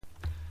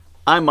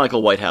I'm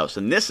Michael Whitehouse,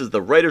 and this is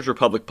the Writers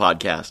Republic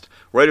podcast.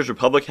 Writers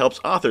Republic helps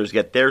authors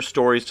get their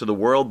stories to the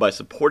world by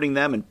supporting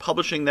them and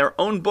publishing their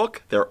own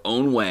book their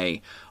own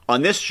way.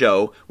 On this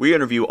show, we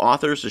interview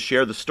authors to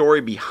share the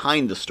story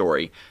behind the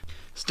story.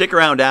 Stick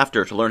around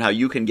after to learn how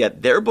you can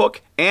get their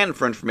book and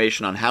for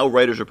information on how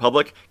Writers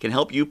Republic can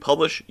help you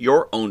publish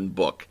your own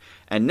book.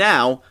 And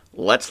now,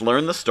 let's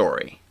learn the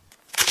story.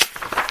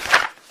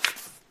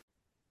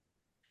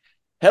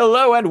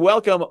 Hello and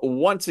welcome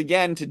once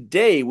again.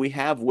 Today we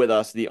have with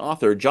us the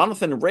author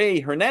Jonathan Ray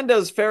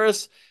Hernandez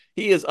Farris.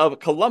 He is of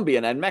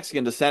Colombian and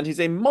Mexican descent.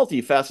 He's a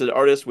multifaceted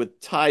artist with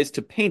ties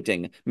to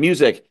painting,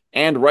 music,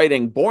 and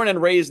writing. Born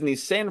and raised in the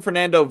San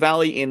Fernando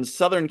Valley in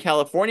Southern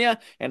California,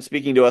 and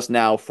speaking to us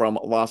now from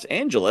Los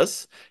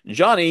Angeles,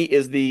 Johnny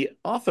is the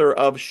author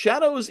of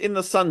Shadows in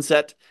the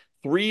Sunset,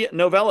 3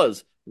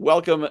 novellas.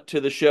 Welcome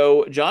to the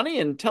show, Johnny,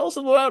 and tell us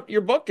about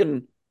your book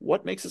and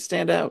what makes it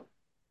stand out.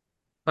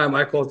 Hi,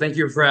 Michael. Thank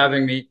you for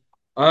having me.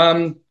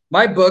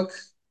 My book,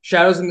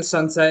 Shadows in the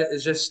Sunset,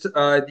 is just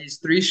these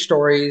three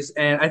stories,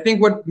 and I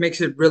think what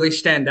makes it really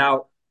stand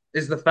out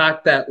is the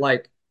fact that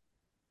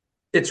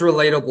it's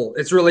relatable.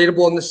 It's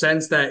relatable in the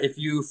sense that if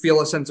you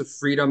feel a sense of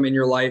freedom in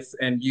your life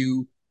and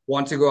you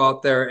want to go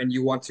out there and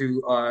you want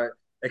to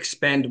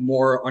expand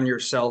more on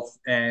yourself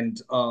and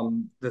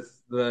the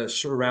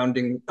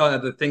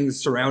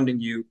things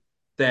surrounding you,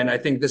 then I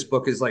think this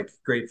book is like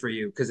great for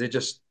you because it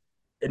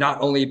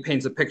not only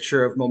paints a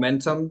picture of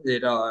momentum,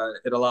 it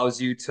allows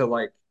you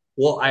to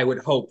I would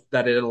hope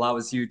that it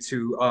allows you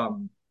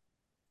to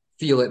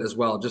feel it as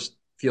well, just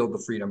feel the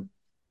freedom.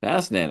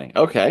 Fascinating.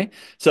 Okay.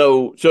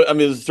 So I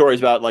mean, the story's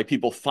about like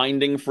people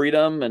finding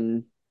freedom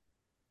and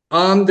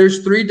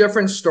There's three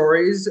different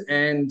stories,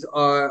 and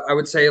I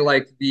would say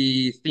like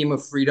the theme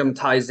of freedom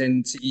ties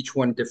into each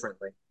one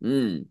differently.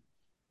 mm,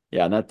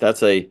 yeah, and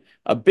that's a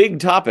big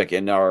topic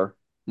in our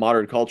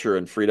modern culture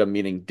and freedom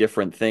meaning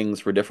different things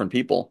for different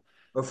people.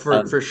 But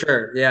Um, for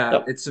sure, yeah,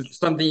 yep. it's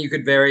something you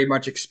could very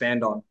much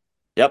expand on.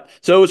 Yep.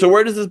 So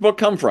where does this book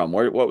come from?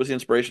 What was the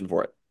inspiration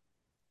for it?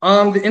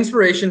 The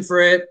inspiration for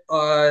it,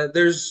 I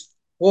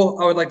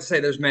would like to say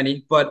there's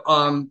many, but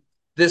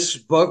this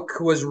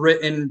book was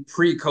written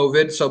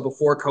pre-COVID, so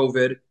before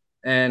COVID,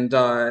 and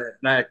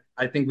I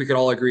think we could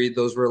all agree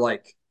those were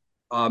like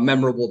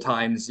memorable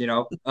times, you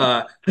know.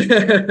 But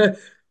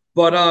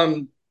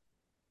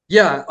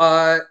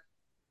yeah,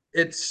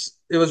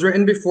 it was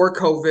written before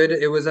COVID.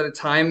 It was at a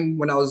time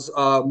when I was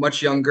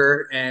much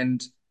younger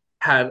and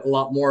had a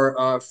lot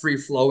more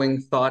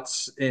free-flowing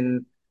thoughts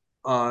in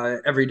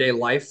everyday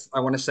life,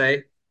 I want to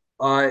say.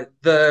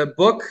 The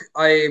book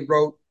I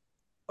wrote,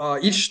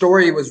 each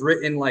story was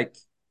written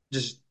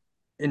just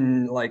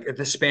in like at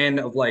the span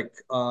of I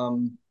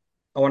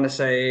want to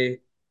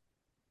say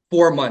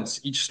 4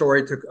 months. Each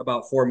story took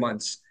about 4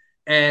 months.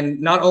 And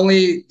not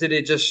only did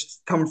it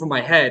just come from my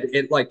head,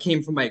 it like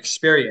came from my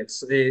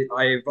experience.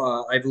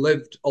 I've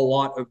lived a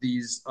lot of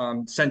these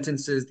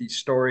sentences, these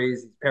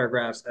stories, these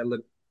paragraphs.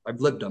 I've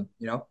lived them,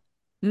 you know.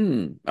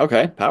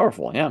 Okay.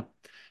 Powerful. Yeah.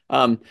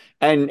 Um,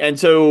 and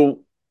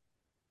so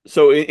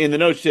in the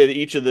notes say that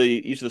each of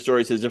the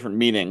stories has different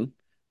meaning.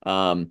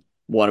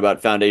 One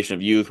about foundation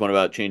of youth, one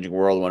about changing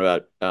world, one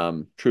about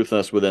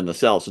truthfulness within the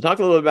self. So talk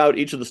a little bit about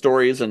each of the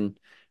stories and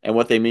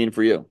what they mean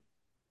for you.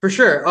 For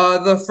sure.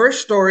 The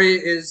first story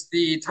is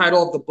the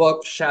title of the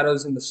book,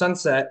 Shadows in the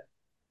Sunset.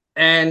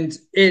 And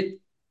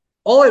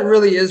all it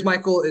really is,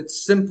 Michael,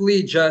 it's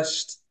simply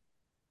just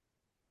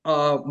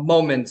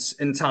moments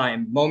in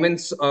time,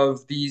 moments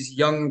of these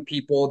young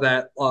people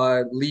that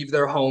leave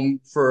their home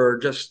for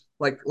just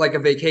like a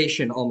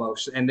vacation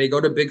almost, and they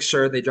go to Big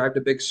Sur. They drive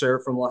to Big Sur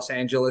from Los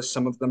Angeles,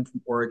 some of them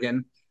from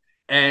Oregon,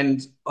 and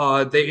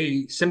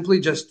they simply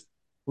just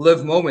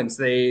live moments.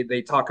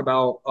 They talk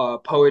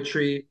about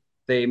poetry.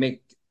 They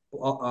make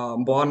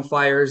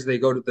bonfires. They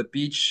go to the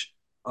beach.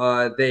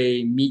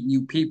 They meet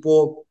new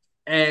people.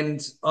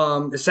 And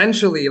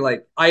essentially,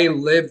 like I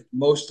lived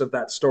most of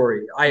that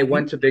story. I Hmm.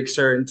 went to Big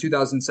Sur in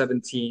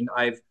 2017.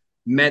 I've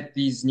met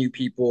these new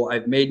people.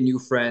 I've made new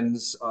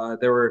friends.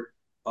 There were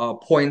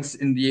points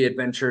in the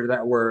adventure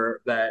that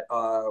were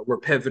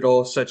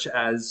pivotal, such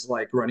as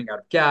like running out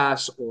of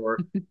gas,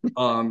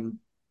 um,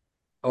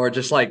 or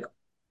just like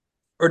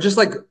I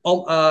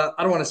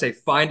don't want to say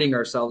finding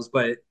ourselves,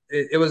 but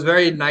it was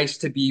very nice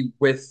to be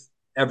with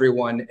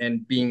everyone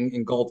and being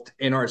engulfed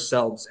in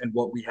ourselves and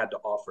what we had to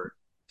offer.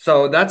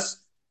 So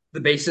that's the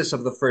basis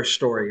of the first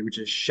story, which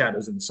is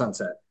Shadows in the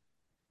Sunset.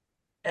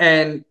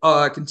 And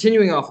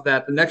continuing off of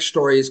that, the next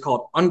story is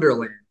called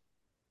Underland.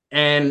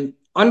 And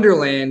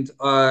Underland,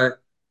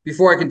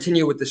 before I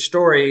continue with the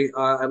story,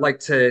 I'd like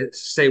to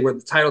say where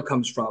the title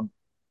comes from.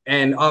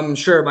 And I'm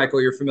sure,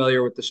 Michael, you're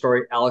familiar with the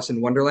story Alice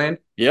in Wonderland.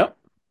 Yep.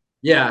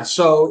 Yeah,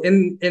 so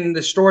in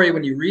the story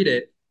when you read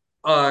it,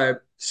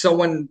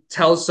 someone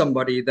tells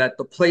somebody that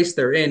the place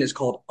they're in is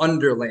called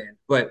Underland,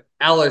 but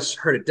Alice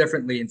heard it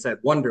differently and said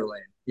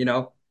Wonderland, you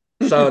know?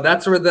 So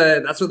that's where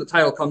the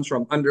title comes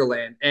from,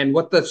 Underland. And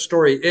what the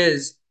story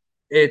is,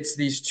 it's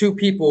these two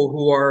people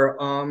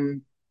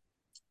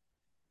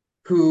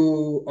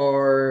who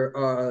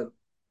are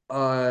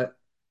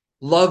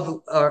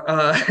love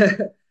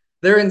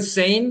they're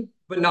insane,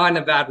 but not in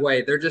a bad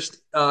way.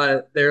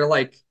 They're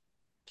like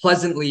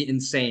pleasantly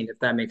insane, if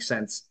that makes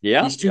sense.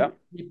 Yeah, These two yeah.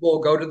 people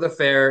go to the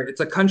fair. It's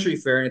a country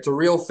fair, and it's a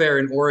real fair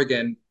in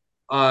Oregon,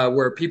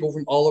 where people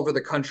from all over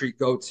the country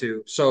go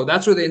to. So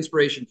that's where the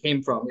inspiration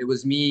came from. It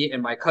was me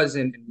and my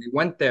cousin, and we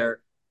went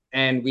there,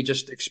 and we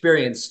just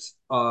experienced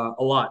a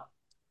lot.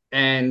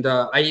 And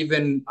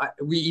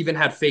we even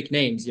had fake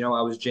names. You know,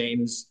 I was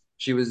James,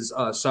 she was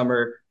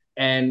Summer,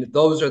 and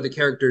those are the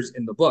characters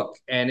in the book.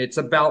 And it's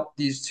about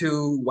these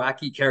two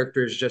wacky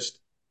characters just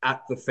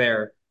at the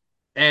fair.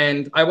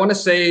 And I want to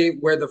say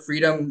where the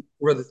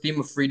theme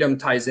of freedom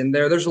ties in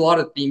there. There's a lot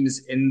of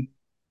themes in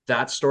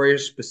that story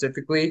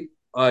specifically,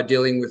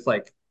 dealing with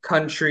like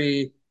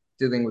country,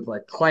 dealing with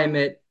like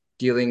climate,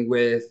 dealing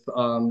with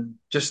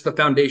just the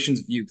foundations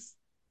of youth.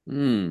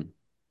 Hmm.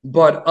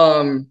 But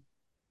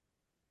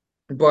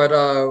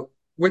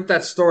with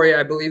that story,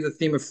 I believe the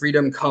theme of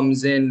freedom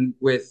comes in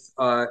with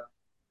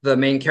the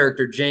main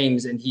character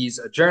James, and he's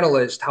a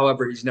journalist.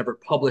 However, he's never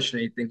published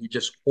anything. He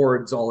just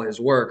hoards all his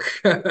work,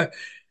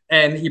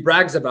 and he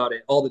brags about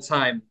it all the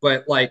time.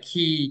 But like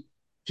he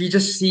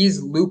just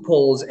sees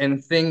loopholes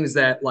and things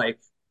that like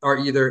are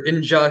either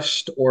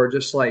unjust or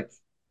just like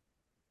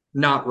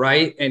not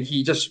right, and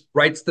he just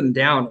writes them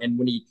down. And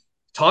when he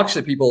talks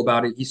to people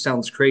about it, he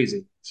sounds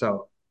crazy.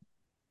 So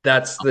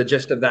that's the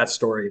gist of that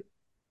story.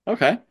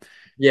 Okay.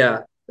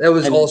 Yeah, that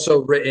was And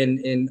also written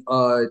in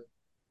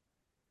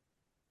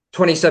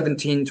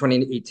 2017,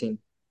 2018.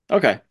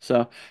 okay,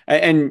 so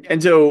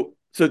and so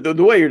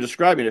the way you're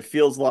describing it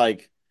feels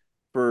like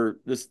for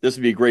this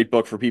would be a great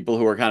book for people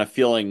who are kind of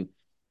feeling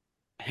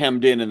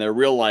hemmed in their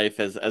real life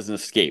as an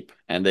escape,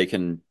 and they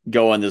can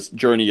go on this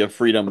journey of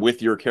freedom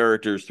with your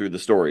characters through the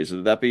stories.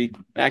 Would that be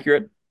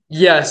accurate?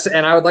 Yes,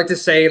 and I would like to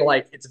say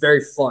like it's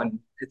very fun.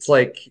 It's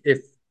like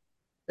if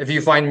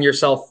you find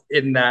yourself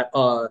in that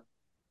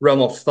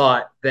realm of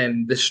thought,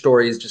 then this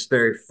story is just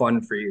very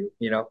fun for you,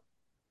 you know?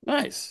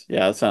 Nice.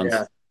 Yeah,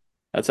 Yeah.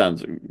 that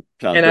sounds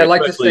sounds And I great.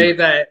 like to say Especially,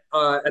 that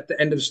at the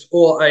end of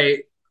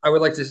I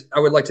would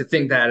like to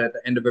think that at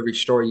the end of every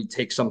story you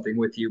take something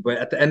with you, but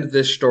at the end of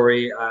this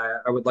story,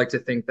 I would like to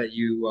think that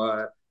you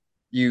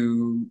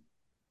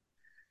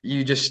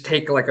you just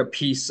take like a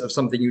piece of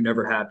something you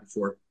never had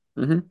before.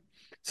 mhm.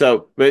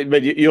 So,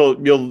 but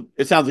you'll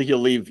it sounds like you'll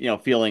leave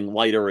feeling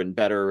lighter and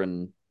better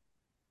and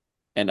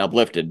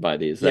uplifted by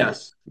these then.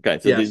 Yes. Okay,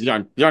 so Yes. these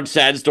aren't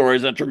sad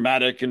stories, that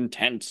dramatic and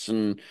tense,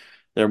 and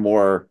they're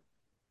more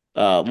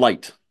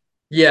light.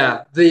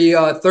 Yeah.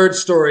 The third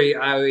story,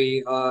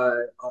 I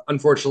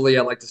unfortunately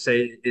I like to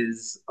say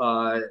is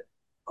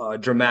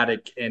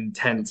dramatic and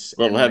tense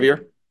A little and like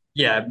heavier.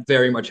 yeah,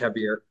 very much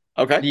heavier.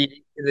 Okay.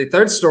 The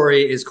third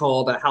story is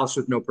called A House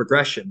with No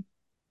Progression.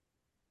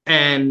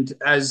 And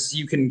as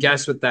you can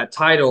guess with that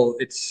title,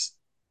 it's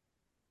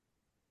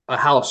a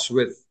house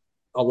with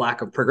a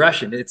lack of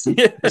progression. It's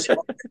this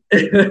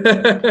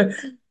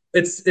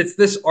it's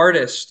this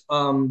artist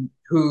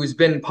who's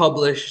been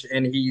published,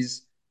 and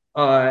he's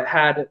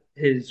had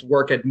his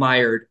work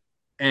admired.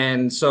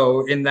 And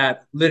so in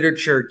that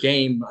literature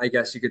game, I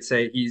guess you could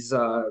say he's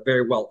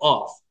very well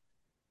off.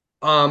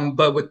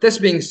 But with this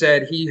being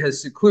said, he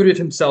has secluded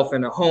himself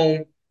in a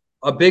home,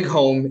 a big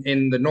home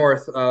in the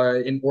north,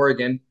 in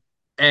Oregon,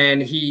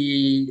 and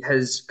he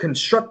has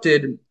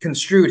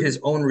construed his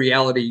own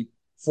reality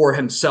for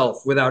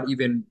himself without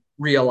even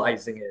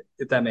realizing it,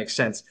 if that makes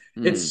sense.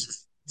 Hmm.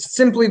 It's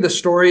simply the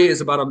story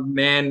is about a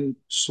man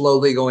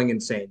slowly going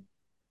insane,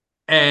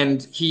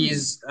 and Hmm.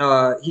 he's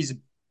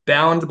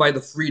bound by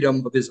the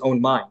freedom of his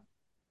own mind.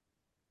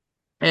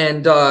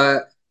 And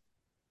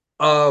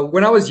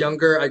when I was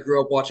younger, I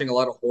grew up watching a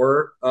lot of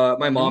horror.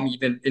 My Hmm. mom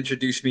even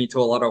introduced me to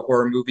a lot of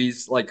horror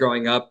movies like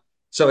growing up.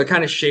 So it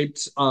kind of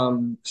shaped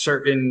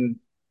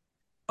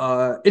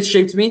it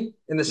shaped me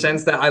in the Hmm.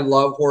 sense that I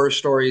love horror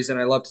stories and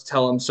I love to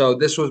tell them. So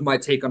this was my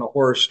take on a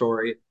horror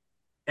story.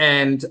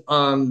 And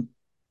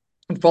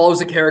it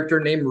follows a character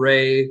named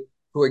Ray,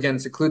 who again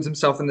secludes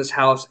himself in this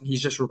house, and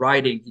he's just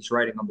writing. He's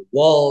writing on the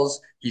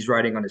walls. He's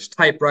writing on his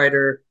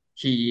typewriter.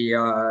 He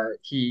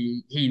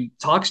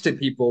talks to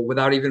people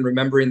without even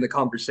remembering the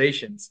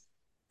conversations.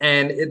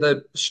 And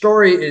the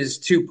story is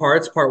two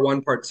parts: part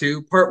one, part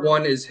two. Part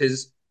one is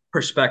his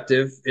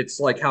perspective. It's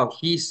like how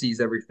he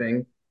sees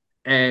everything,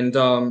 and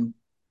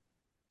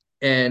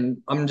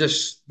I'm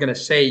just gonna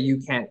say you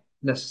can't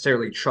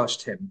necessarily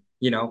trust him,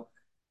 you know.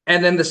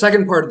 And then the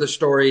second part of the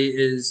story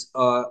is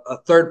a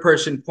third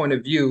person point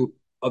of view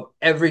of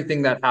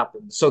everything that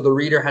happens, so the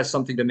reader has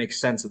something to make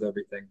sense of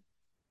everything.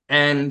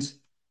 And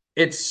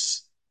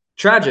it's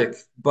tragic,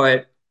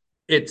 but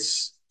it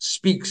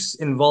speaks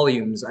in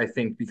volumes, I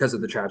think, because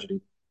of the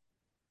tragedy.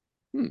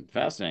 Hmm.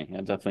 Fascinating.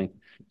 That definitely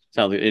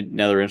sounds like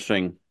another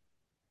interesting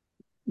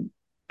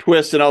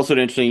twist and also an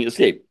interesting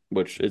escape,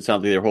 which it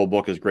sounds like their whole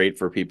book is great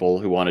for people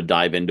who want to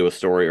dive into a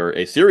story or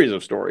a series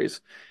of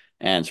stories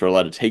and sort of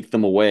let it take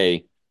them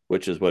away,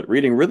 which is what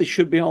reading really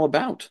should be all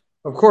about.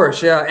 Of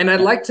course, yeah. And I'd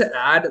Yeah. like to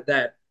add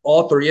that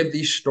all three of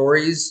these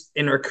stories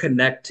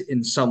interconnect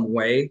in some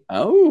way.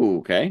 Oh,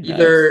 okay, nice.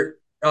 Either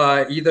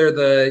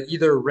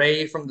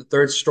Ray from the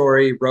third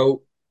story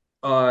wrote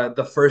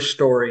the first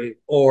story,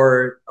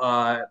 or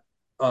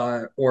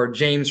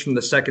James from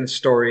the second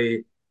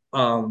story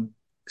um,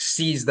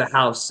 sees the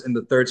house in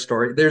the third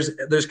story.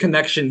 There's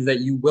connections that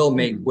you will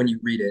make Hmm, when you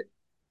read it.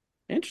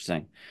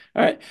 interesting.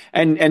 All right,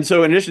 and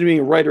so in addition to being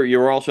a writer,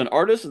 you're also an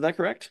artist. Is that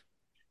correct?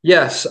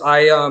 Yes,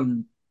 I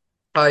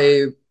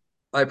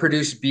I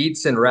produce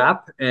beats and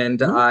rap,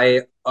 and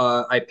Hmm.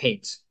 I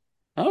paint.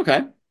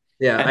 Okay.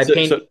 Yeah, And I so,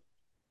 paint. so,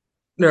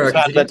 No, no, so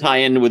how does that continue. tie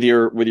in with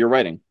your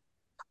writing?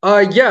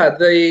 Yeah,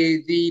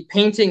 the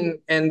painting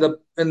and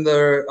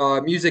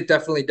the music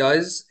definitely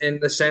does, in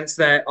the sense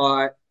that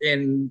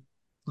in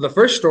the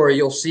first story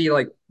you'll see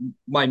like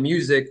my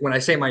music. When I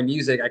say my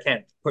music, I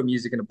can't put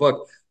music in a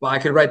book, but I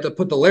could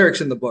put the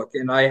lyrics in the book,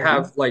 and I Hmm.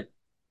 have like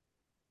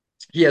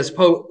he has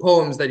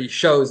poems that he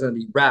shows and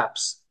he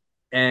raps,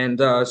 and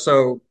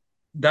so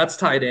that's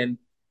tied in.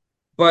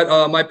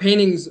 But my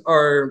paintings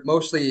are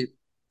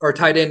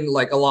tied in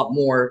like a lot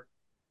more.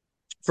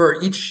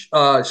 For each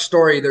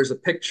story, there's a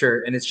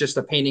picture, and it's just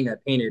a painting I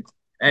painted.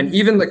 And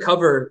even the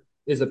cover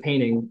is a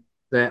painting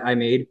that I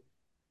made,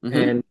 Hmm.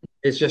 and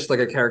it's just like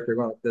a character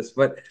going like this.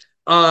 But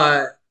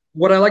uh,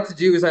 what I like to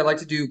do is I like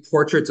to do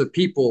portraits of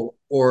people,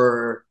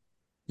 or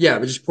yeah,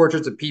 but just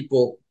portraits of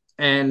people.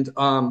 And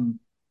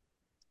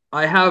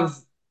I have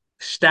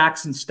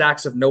stacks and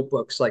stacks of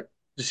notebooks, like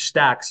just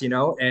stacks,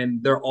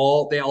 and they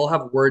all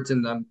have words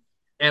in them.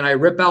 And I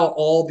rip out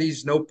all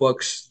these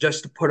notebooks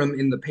just to put them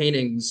in the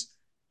paintings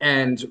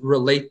and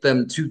relate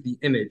them to the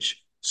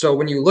image. So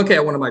when you look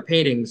at one of my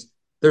paintings,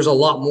 there's a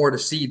lot more to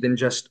see than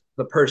just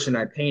the person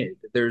I painted.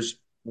 There's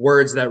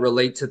words that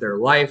relate to their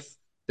life.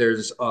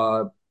 There's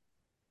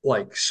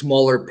like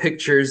smaller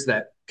pictures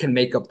that can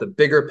make up the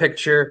bigger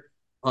picture.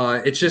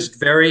 It's just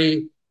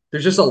very,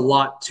 there's just a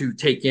lot to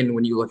take in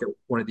when you look at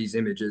one of these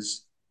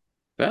images.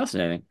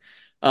 Fascinating.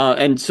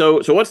 And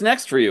so what's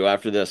next for you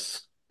after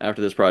this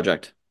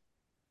project?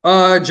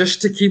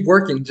 Just to keep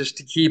working, just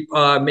to keep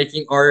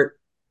making art.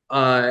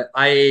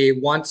 I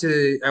want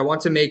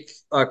to make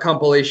a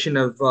compilation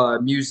of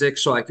music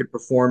so I could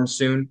perform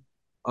soon.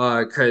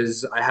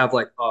 Because I have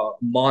like a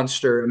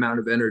monster amount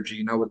of energy,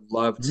 and I would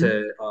love Mhm.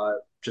 to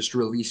just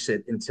release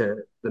it into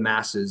the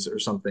masses or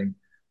something.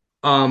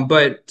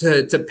 But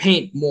to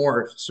paint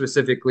more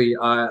specifically,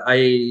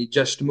 I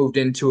just moved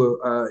into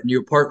a new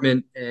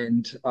apartment,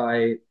 and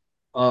I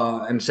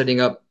am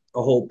setting up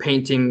a whole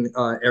painting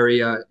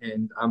area,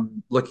 and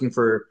I'm looking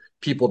for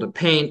people to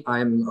paint.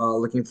 I'm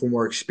looking for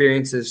more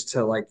experiences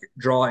to like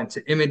draw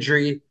into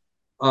imagery,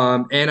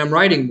 and I'm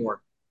writing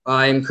more.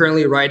 I'm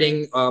currently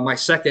writing my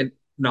second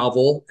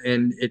novel,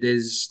 and it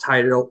is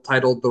titled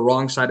 "The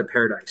Wrong Side of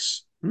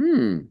Paradise."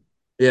 Hmm.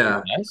 Very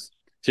Yeah. nice.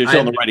 So you're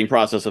still in I've the writing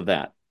process of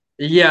that.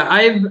 Yeah,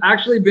 I've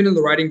actually been in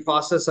the writing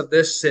process of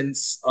this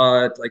since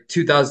like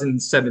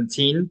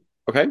 2017.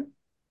 Okay.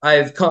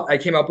 I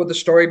came up with the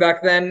story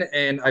back then,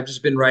 and I've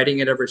just been writing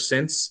it ever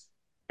since.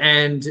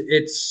 And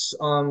it's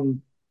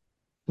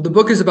the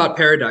book is about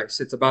paradise.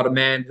 It's about a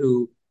man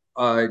who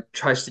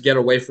tries to get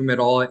away from it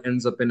all,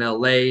 ends up in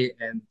LA,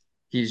 and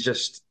he's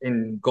just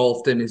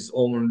engulfed in his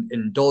own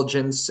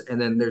indulgence. And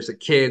then there's a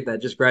kid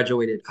that just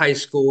graduated high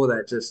school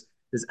that just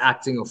is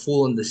acting a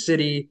fool in the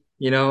city,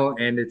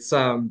 and it's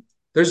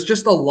there's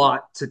just a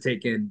lot to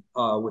take in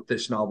with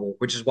this novel,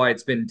 which is why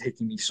it's been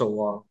taking me so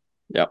long.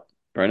 Yep.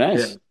 Very Yeah.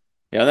 nice.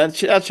 Yeah,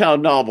 that's how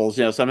novels,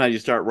 sometimes you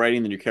start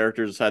writing, then your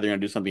characters decide they're going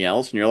to do something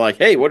else, and you're like,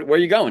 hey, where are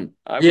you going?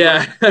 I was over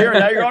Yeah. here, and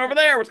now you're going over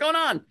there. What's going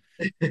on?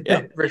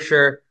 Yep. For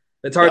sure.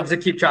 It's hard Yep. to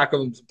keep track of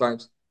them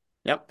sometimes.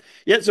 Yep.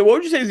 Yeah. So what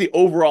would you say is the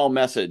overall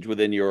message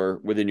within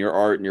your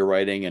art and your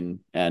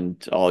writing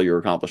and all you're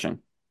accomplishing?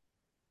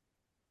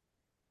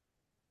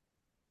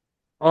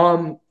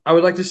 I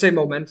would like to say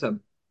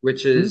momentum,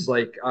 which is Hmm.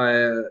 like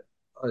a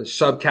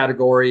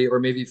subcategory, or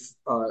maybe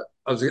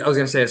I was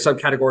gonna say a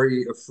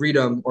subcategory of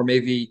freedom, or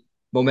maybe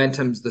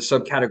momentum's the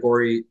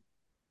subcategory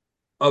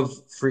of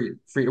free.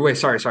 Wait,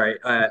 sorry.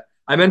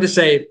 I meant to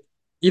say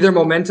either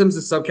momentum's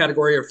the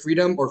subcategory of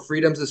freedom, or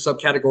freedom's the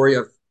subcategory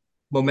of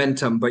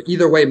momentum. But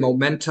either way,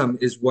 momentum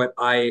is what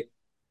I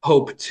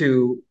hope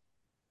to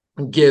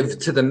give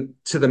to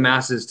the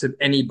masses, to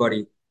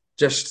anybody,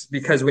 just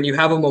because when you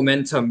have a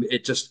momentum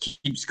it just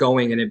keeps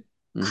going, and it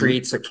Hmm.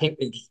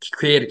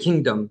 create a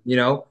kingdom,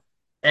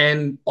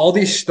 and all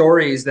these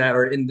stories that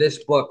are in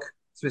this book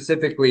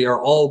specifically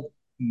are all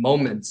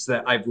moments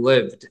that I've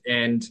lived,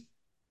 and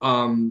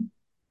um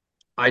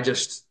I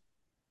just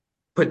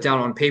put down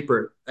on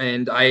paper,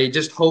 and I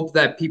just hope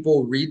that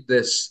people read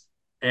this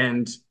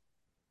and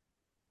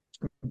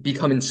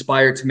become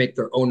inspired to make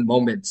their own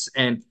moments.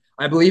 And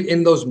I believe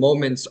in those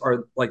moments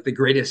are like the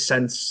greatest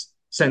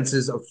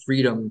senses of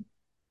freedom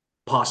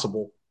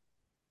possible.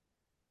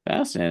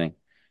 Fascinating.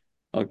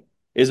 Okay.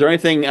 Is there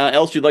anything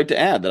else you'd like to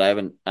add that I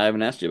haven't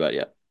asked you about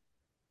yet?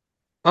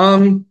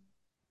 Um,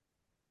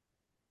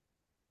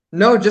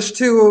 no, just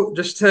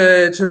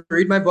to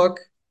read my book.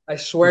 I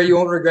swear you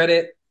won't regret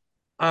it.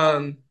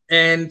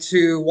 and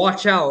to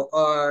watch out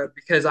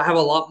because I have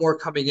a lot more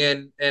coming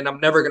in and I'm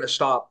never going to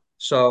stop.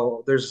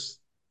 So there's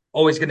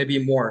always going to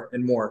be more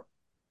and more.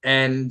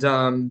 And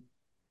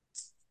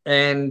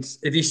and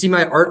if you see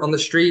my art on the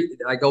street,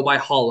 I go by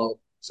Hollow.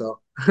 So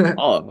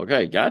Oh,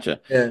 okay, gotcha.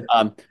 yeah.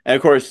 And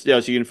of course, so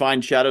you can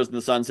find Shadows in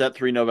the Sunset,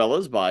 three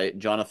novellas by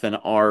Jonathan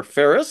R.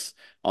 Farris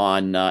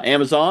on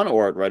Amazon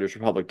or at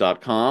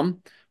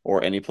writersrepublic.com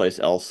or any place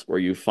else where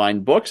you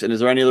find books. And is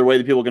there any other way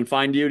that people can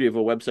find you? Do you have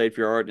a website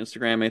for your art,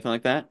 Instagram, anything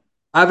like that?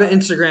 I have an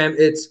Instagram.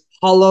 It's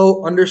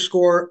hollow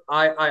underscore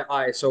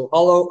I. So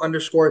hollow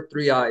underscore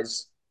three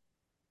eyes.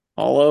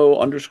 Hollow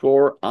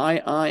underscore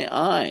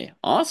I.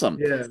 Awesome.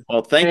 Yeah.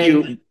 Well, thank And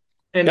you.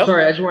 and Yep.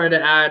 sorry, I just wanted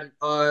to add,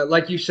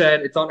 like you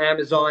said, it's on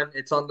Amazon,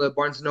 it's on the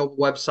Barnes and Noble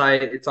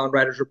website, it's on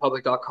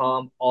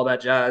writersrepublic.com, all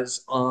that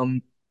jazz.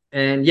 And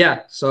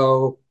yeah,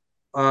 so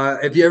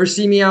if you ever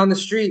see me out on the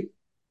street,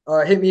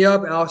 hit me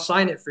up and I'll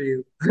sign it for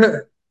you.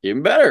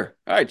 Even better.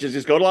 All right,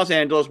 just go to Los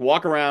Angeles,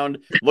 walk around,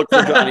 look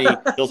for Johnny.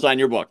 He'll sign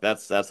your book.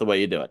 That's the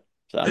way you do it.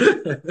 So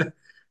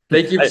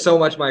Thank you I, so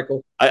much,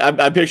 Michael.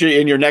 I picture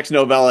in your next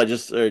novella,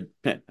 just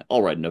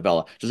I'll write a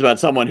novella just about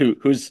someone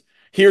who's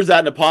hears that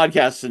in a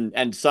podcast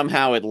and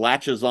somehow it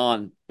latches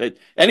on. That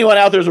anyone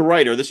out there's a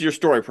writer. This is your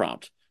story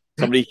prompt.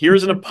 Somebody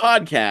hears in a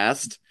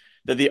podcast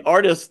that the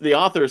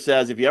author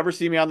says, if you ever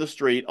see me on the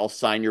street, I'll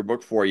sign your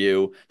book for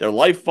you. Their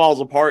life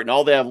falls apart, and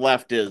all they have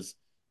left is,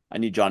 I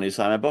need Johnny to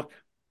sign my book.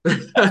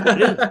 That's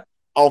what it is.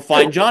 I'll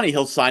find Johnny.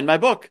 He'll sign my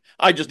book.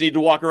 I just need to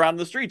walk around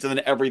the streets, and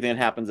then everything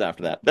that happens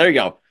after that. There you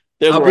go.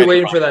 There's a I'll be writing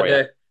waiting for prompt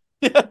that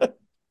for you. day.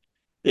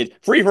 It's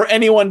free for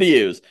anyone to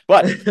use.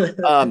 But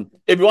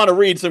if you want to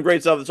read some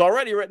great stuff that's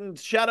already written,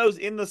 Shadows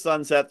in the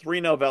Sunset,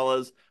 three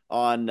novellas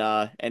on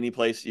any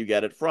place you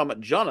get it from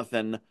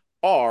Jonathan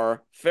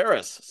R.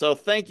 Farris. So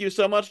thank you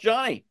so much,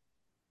 Johnny.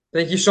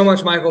 Thank you so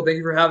much, Michael. Thank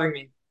you for having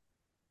me.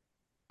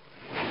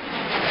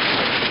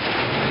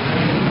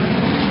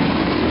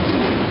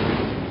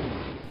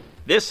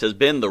 This has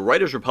been the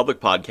Writers Republic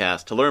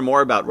podcast. To learn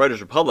more about Writers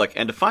Republic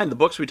and to find the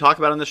books we talk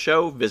about on the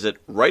show,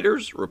 visit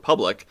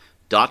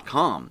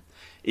writersrepublic.com.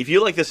 If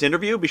you like this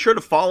interview, be sure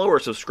to follow or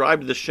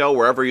subscribe to the show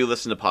wherever you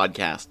listen to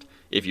podcasts.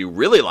 If you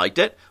really liked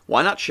it,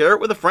 why not share it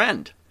with a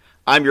friend?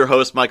 I'm your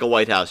host, Michael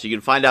Whitehouse. You can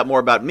find out more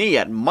about me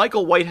at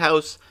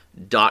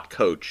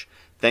michaelwhitehouse.coach.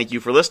 Thank you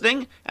for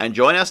listening, and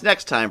join us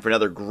next time for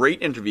another great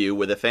interview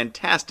with a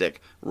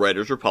fantastic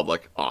Writers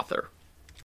Republic author.